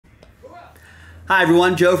Hi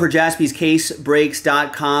everyone, Joe for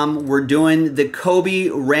Jaspy'scasebreaks.com. We're doing the Kobe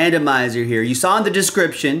Randomizer here. You saw in the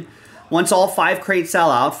description, once all 5 crates sell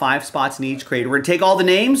out, 5 spots in each crate, we're going to take all the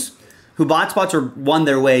names who bought spots or won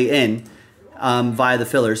their way in via the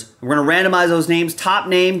fillers. We're going to randomize those names. Top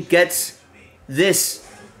name gets this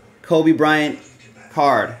Kobe Bryant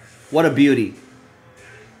card. What a beauty.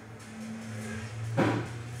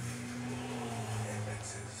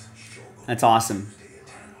 That's awesome.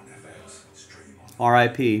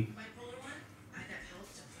 R.I.P.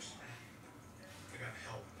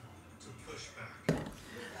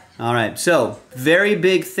 All right, so very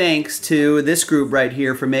big thanks to this group right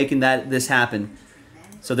here for making this happen.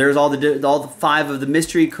 So there's all the 5 of the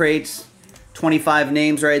mystery crates, 25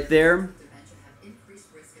 names right there.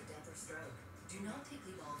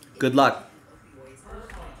 Good luck.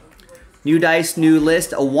 New dice, new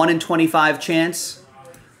list, a 1 in 25 chance.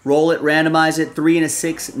 Roll it, randomize it, 3 and a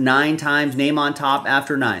 6, 9 times. Name on top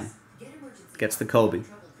after 9. Gets the Kobe.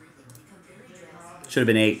 Should have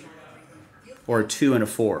been 8. Or a 2 and a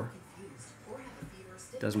 4.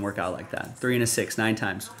 Doesn't work out like that. 3 and a 6, 9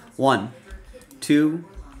 times. 1, 2,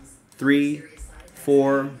 3,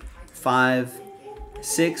 4, 5,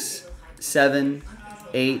 6, 7,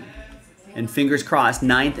 8, and fingers crossed,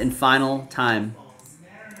 9th and final time.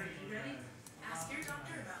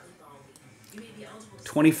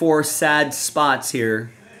 24 sad spots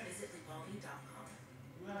here.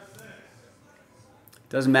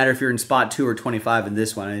 Doesn't matter if you're in spot 2 or 25 in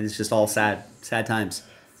this one. It's just all sad times.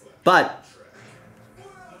 But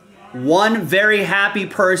one very happy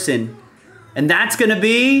person, and that's going to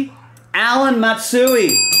be Alan Matsui.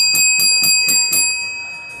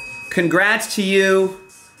 Congrats to you.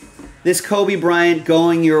 This Kobe Bryant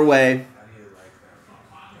going your way.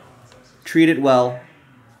 Treat it well.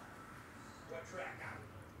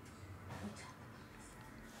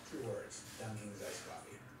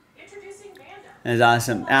 That's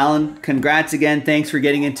awesome. Alan, congrats again. Thanks for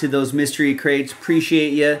getting into those mystery crates.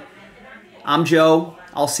 Appreciate you. I'm Joe.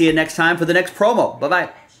 I'll see you next time for the next promo. Bye-bye.